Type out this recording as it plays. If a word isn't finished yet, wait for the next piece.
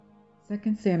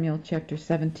2 Samuel chapter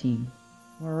 17.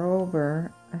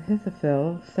 Moreover,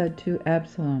 Ahithophel said to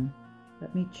Absalom,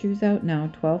 Let me choose out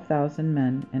now 12,000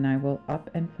 men, and I will up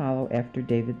and follow after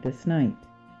David this night.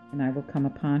 And I will come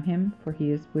upon him, for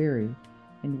he is weary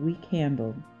and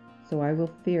weak-handled. So I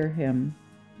will fear him,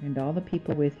 and all the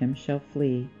people with him shall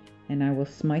flee, and I will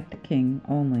smite the king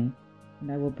only. And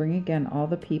I will bring again all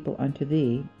the people unto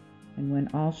thee, and when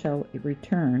all shall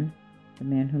return, the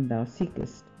man whom thou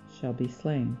seekest shall be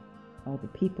slain. All the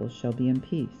people shall be in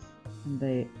peace. And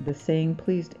the saying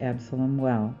pleased Absalom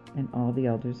well, and all the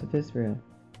elders of Israel.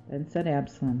 Then said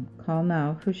Absalom, Call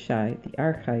now Hushai the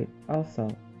Archite also,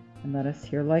 and let us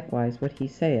hear likewise what he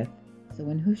saith. So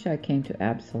when Hushai came to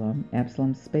Absalom,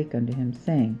 Absalom spake unto him,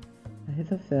 saying,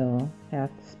 Ahithophel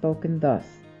hath spoken thus.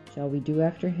 Shall we do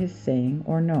after his saying,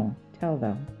 or no? Tell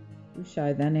thou.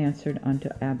 Hushai then answered unto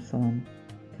Absalom,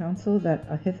 The counsel that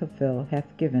Ahithophel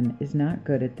hath given is not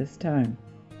good at this time.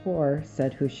 For,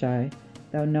 said Hushai,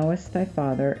 Thou knowest thy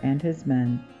father and his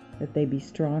men, that they be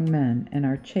strong men, and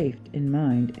are chafed in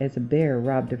mind as a bear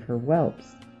robbed of her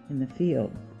whelps in the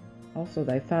field. Also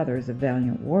thy father is a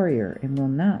valiant warrior, and will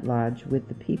not lodge with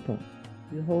the people.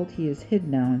 Behold, he is hid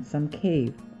now in some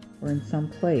cave, or in some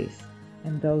place.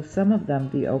 And though some of them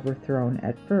be overthrown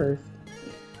at first,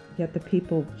 yet the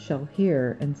people shall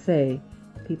hear, and say,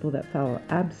 The people that follow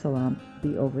Absalom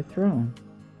be overthrown.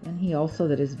 Then he also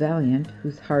that is valiant,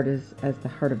 whose heart is as the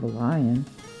heart of a lion,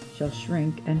 shall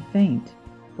shrink and faint.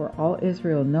 For all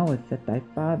Israel knoweth that thy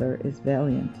father is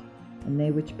valiant, and they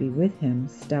which be with him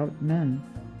stout men.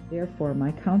 Therefore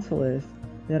my counsel is,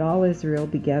 that all Israel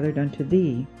be gathered unto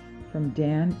thee, from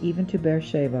Dan even to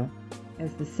Beersheba,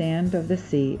 as the sand of the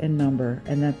sea in number,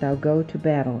 and that thou go to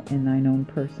battle in thine own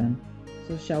person.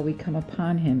 So shall we come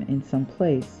upon him in some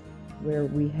place where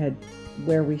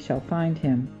we shall find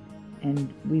him,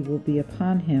 and we will be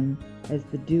upon him as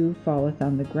the dew falleth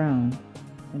on the ground,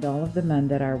 and all of the men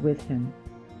that are with him.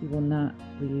 He will not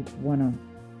leave one of them.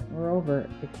 Moreover,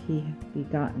 if he be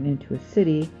gotten into a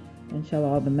city, then shall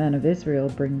all the men of Israel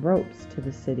bring ropes to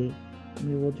the city, and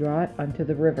we will draw it unto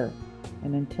the river,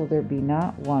 and until there be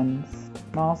not one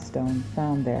small stone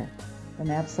found there. Then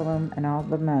Absalom and all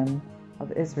the men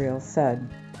of Israel said,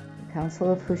 The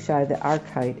counsel of Hushai the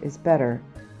Archite is better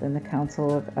than the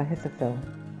counsel of Ahithophel.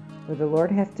 For the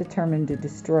Lord hath determined to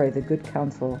destroy the good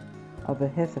counsel of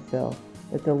Ahithophel,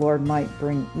 that the Lord might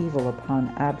bring evil upon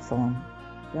Absalom.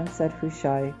 Then said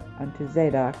Hushai unto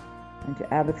Zadok and to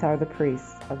Abiathar the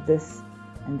priests, Of this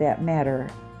and that matter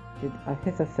did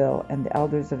Ahithophel and the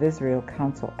elders of Israel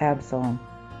counsel Absalom,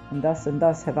 and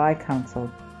thus have I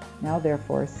counseled. Now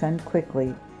therefore send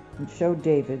quickly, and show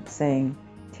David, saying,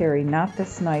 Tarry not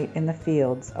this night in the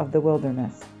fields of the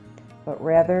wilderness, but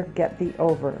rather get thee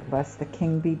over, lest the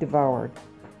king be devoured,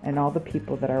 and all the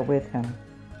people that are with him.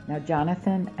 Now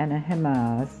Jonathan and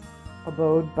Ahimaaz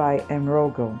abode by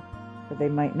Enrogel, for they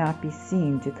might not be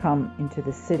seen to come into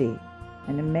the city.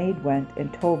 And a maid went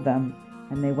and told them,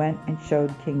 and they went and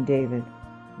showed King David.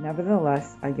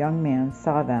 Nevertheless a young man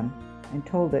saw them, and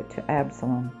told it to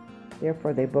Absalom.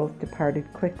 Therefore they both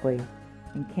departed quickly,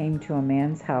 and came to a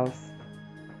man's house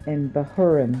in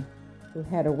Bahurim, who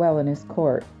had a well in his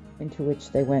court, into which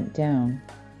they went down.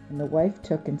 And the wife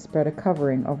took and spread a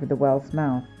covering over the well's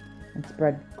mouth, and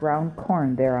spread ground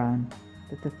corn thereon,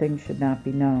 that the thing should not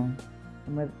be known.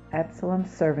 And when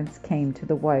Absalom's servants came to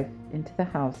the wife into the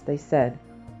house, they said,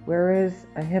 Where is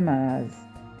Ahimaaz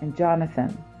and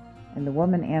Jonathan? And the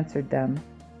woman answered them,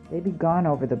 They be gone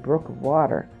over the brook of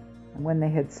water. And when they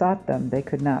had sought them, they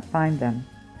could not find them.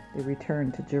 They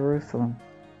returned to Jerusalem.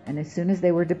 And as soon as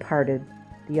they were departed,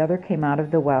 the other came out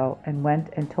of the well, and went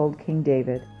and told King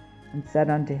David, and said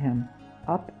unto him,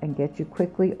 Up and get you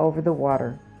quickly over the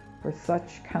water, for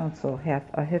such counsel hath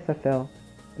Ahithophel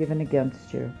given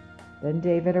against you. Then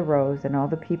David arose, and all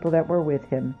the people that were with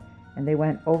him, and they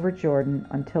went over Jordan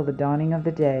until the dawning of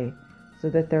the day, so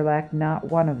that there lacked not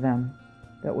one of them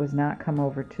that was not come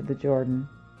over to the Jordan.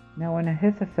 Now when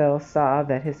Ahithophel saw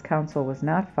that his counsel was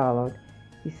not followed,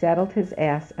 he saddled his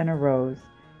ass and arose,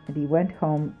 and he went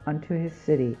home unto his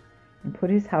city, and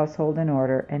put his household in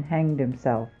order, and hanged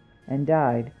himself, and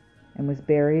died, and was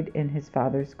buried in his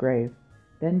father's grave.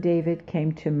 Then David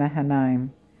came to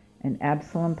Mahanaim, and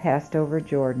Absalom passed over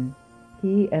Jordan,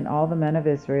 he and all the men of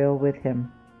Israel with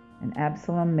him. And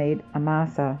Absalom made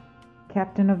Amasa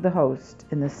captain of the host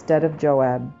in the stead of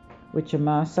Joab, which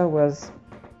Amasa was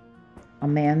a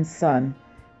man's son,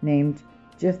 named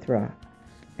Jithra,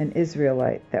 an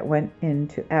Israelite, that went in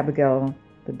to Abigail,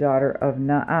 the daughter of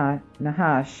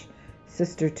Nahash,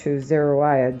 sister to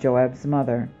Zeruiah, Joab's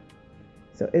mother.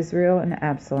 So Israel and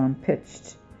Absalom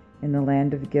pitched in the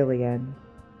land of Gilead.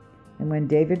 And when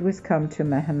David was come to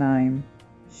Mahanaim,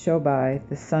 Shobai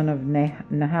the son of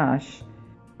Nahash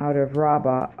out of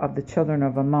Rabbah of the children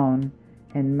of Ammon,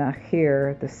 and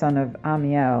Machir the son of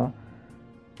Ammiel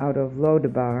out of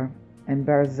Lodebar, and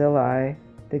Barzillai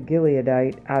the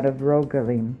Gileadite out of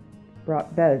Rogelim,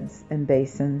 brought beds and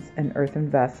basins and earthen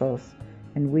vessels,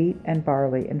 and wheat and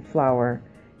barley and flour,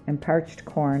 and parched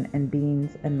corn and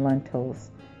beans and lentils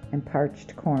and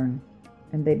parched corn.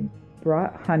 And they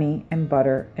brought honey and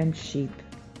butter and sheep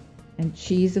and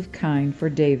cheese of kine for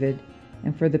David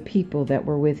and for the people that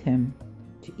were with him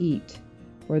to eat.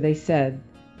 For they said,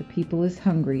 the people is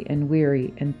hungry and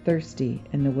weary and thirsty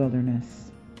in the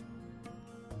wilderness.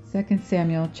 2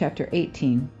 Samuel chapter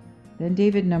 18. Then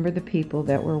David numbered the people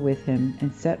that were with him,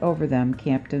 and set over them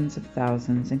captains of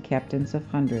thousands and captains of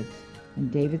hundreds.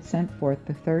 And David sent forth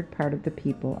the third part of the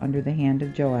people under the hand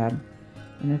of Joab,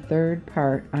 and the third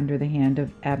part under the hand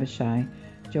of Abishai,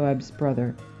 Joab's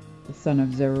brother, the son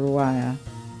of Zeruiah,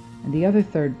 and the other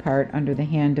third part under the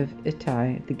hand of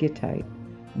Ittai the Gittite.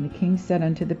 And the king said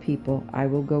unto the people, I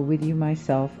will go with you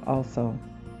myself also.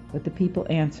 But the people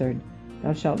answered,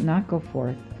 Thou shalt not go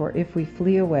forth, for if we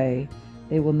flee away,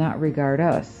 they will not regard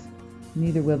us,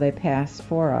 neither will they pass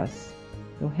for us,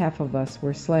 though half of us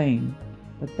were slain.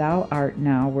 But thou art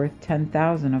now worth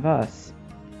 10,000 of us.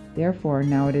 Therefore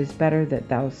now it is better that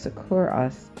thou succour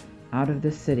us out of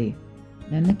the city.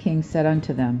 Then the king said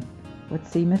unto them, What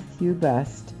seemeth you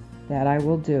best, that I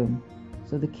will do.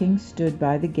 So the king stood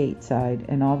by the gate side,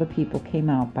 and all the people came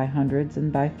out by hundreds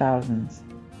and by thousands.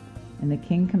 And the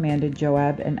king commanded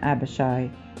Joab and Abishai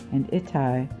and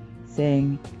Ittai,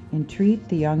 saying, Entreat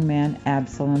the young man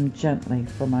Absalom gently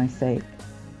for my sake.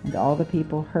 And all the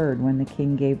people heard when the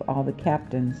king gave all the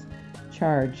captains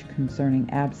charge concerning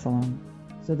Absalom.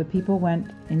 So the people went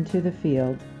into the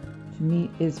field to meet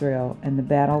Israel, and the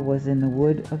battle was in the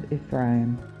wood of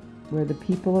Ephraim, where the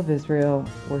people of Israel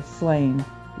were slain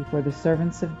before the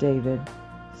servants of David.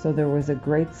 So there was a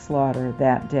great slaughter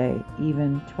that day,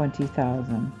 even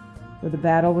 20,000. For the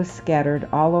battle was scattered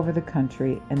all over the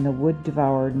country, and the wood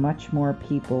devoured much more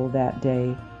people that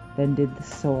day than did the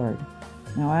sword.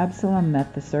 Now Absalom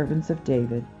met the servants of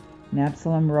David, and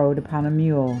Absalom rode upon a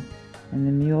mule, and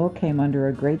the mule came under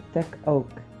a great thick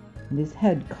oak, and his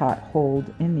head caught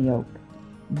hold in the oak,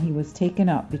 and he was taken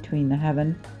up between the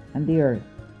heaven and the earth,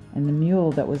 and the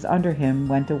mule that was under him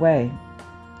went away.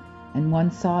 And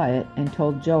one saw it, and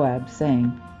told Joab,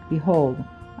 saying, Behold,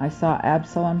 I saw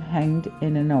Absalom hanged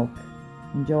in an oak.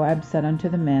 And Joab said unto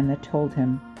the man that told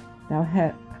him,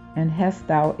 Hast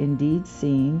thou indeed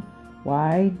seen?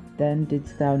 Why then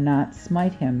didst thou not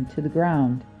smite him to the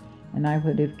ground? And I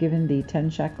would have given thee 10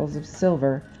 shekels of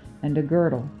silver and a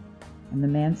girdle. And the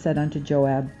man said unto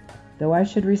Joab, Though I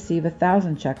should receive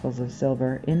 1,000 shekels of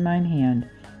silver in mine hand,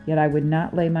 yet I would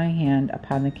not lay my hand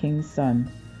upon the king's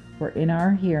son. For in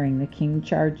our hearing the king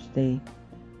charged thee,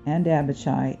 and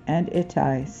Abishai, and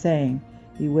Ittai, saying,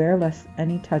 Beware lest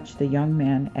any touch the young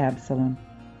man Absalom.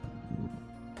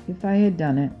 If I had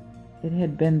done it, it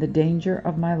had been the danger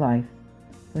of my life,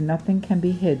 for nothing can be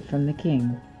hid from the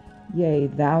king. Yea,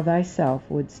 thou thyself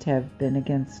wouldst have been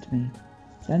against me.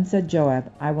 Then said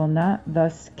Joab, I will not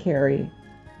thus carry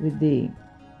with thee.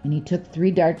 And he took 3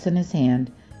 darts in his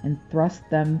hand, and thrust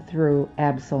them through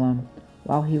Absalom,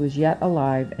 while he was yet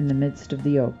alive in the midst of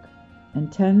the oak.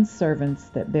 And 10 servants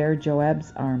that bare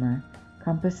Joab's armor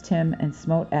compassed him, and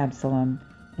smote Absalom,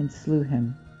 and slew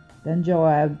him. Then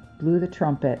Joab blew the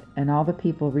trumpet, and all the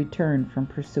people returned from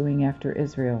pursuing after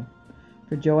Israel,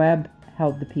 for Joab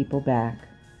held the people back.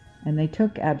 And they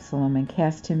took Absalom, and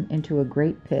cast him into a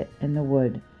great pit in the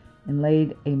wood, and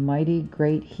laid a mighty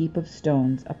great heap of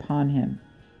stones upon him.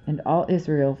 And all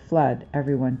Israel fled,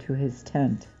 everyone to his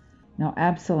tent. Now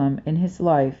Absalom in his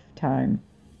lifetime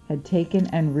had taken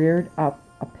and reared up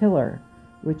a pillar,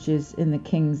 which is in the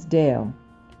king's dale.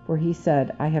 For he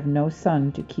said, I have no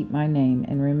son to keep my name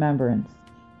in remembrance.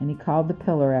 And he called the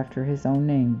pillar after his own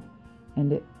name.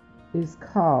 And it is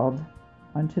called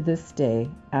unto this day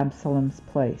Absalom's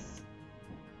place.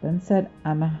 Then said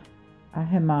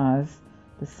Ahimaaz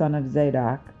the son of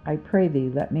Zadok, I pray thee,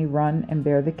 let me run and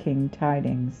bear the king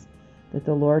tidings, that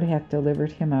the Lord hath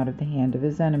delivered him out of the hand of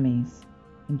his enemies.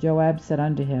 And Joab said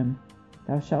unto him,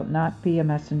 Thou shalt not be a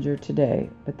messenger today,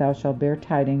 but thou shalt bear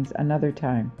tidings another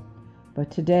time. But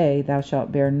today thou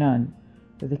shalt bear none,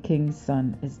 for the king's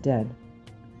son is dead.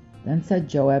 Then said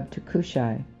Joab to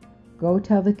Cushai, Go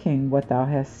tell the king what thou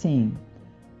hast seen.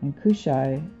 And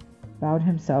Cushai bowed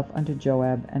himself unto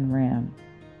Joab and ran.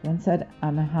 Then said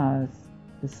Ahimaaz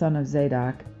the son of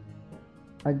Zadok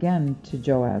again to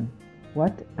Joab,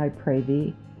 What, I pray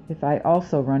thee, if I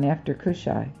also run after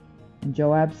Cushai? And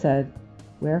Joab said,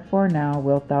 Wherefore now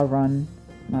wilt thou run,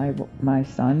 my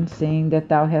son, seeing that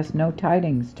thou hast no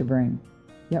tidings to bring?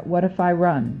 Yet what if I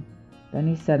run? Then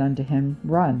he said unto him,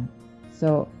 Run.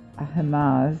 So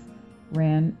Ahimaaz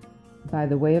ran by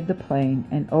the way of the plain,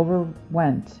 and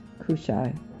overwent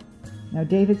Cushai. Now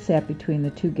David sat between the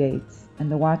two gates,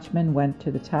 and the watchman went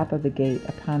to the top of the gate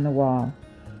upon the wall,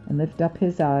 and lifted up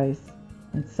his eyes,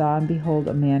 and saw, and behold,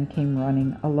 a man came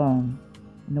running alone.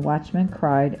 And the watchman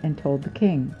cried, and told the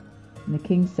king. And the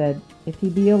king said, If he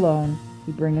be alone,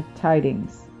 he bringeth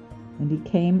tidings. And he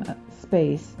came a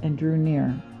space, and drew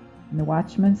near. And the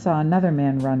watchman saw another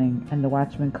man running, and the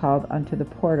watchman called unto the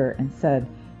porter, and said,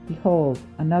 Behold,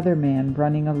 another man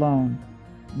running alone.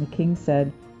 And the king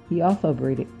said, He also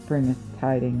bringeth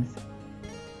tidings.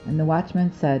 And the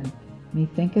watchman said,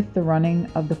 Methinketh the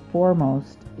running of the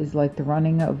foremost is like the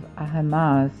running of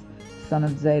Ahimaaz, son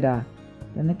of Zadok.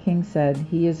 Then the king said,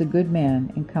 He is a good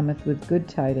man, and cometh with good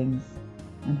tidings.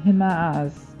 And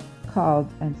Ahimaaz called,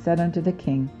 and said unto the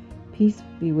king, Peace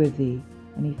be with thee.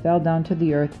 And he fell down to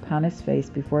the earth upon his face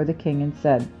before the king, and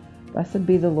said, Blessed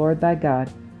be the Lord thy God,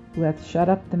 who hath shut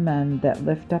up the men that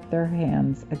lift up their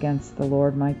hands against the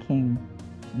Lord my king.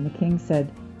 And the king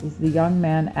said, Is the young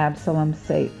man Absalom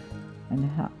safe? And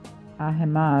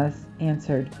Ahimaaz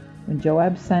answered, When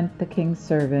Joab sent the king's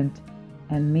servant,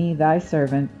 and me thy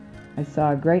servant, I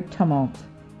saw a great tumult,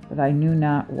 but I knew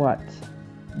not what.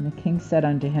 And the king said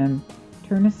unto him,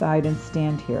 Turn aside and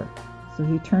stand here. So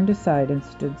he turned aside and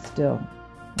stood still.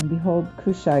 And behold,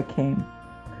 Cushai came.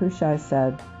 Cushai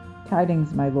said,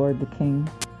 Tidings, my lord the king,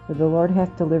 for the Lord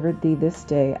hath delivered thee this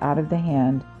day out of the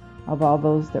hand of all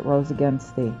those that rose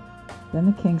against thee. Then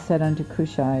the king said unto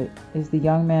Cushai, Is the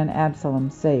young man Absalom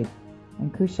safe?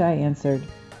 And Cushai answered,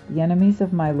 The enemies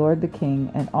of my lord the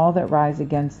king, and all that rise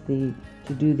against thee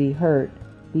to do thee hurt,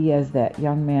 be as that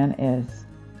young man is.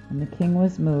 And the king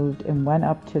was moved, and went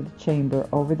up to the chamber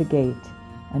over the gate,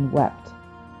 and wept.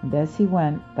 And as he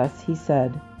went, thus he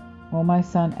said, O my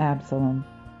son Absalom,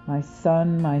 my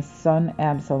son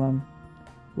Absalom,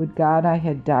 would God I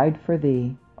had died for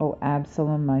thee, O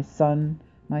Absalom, my son,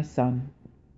 my son.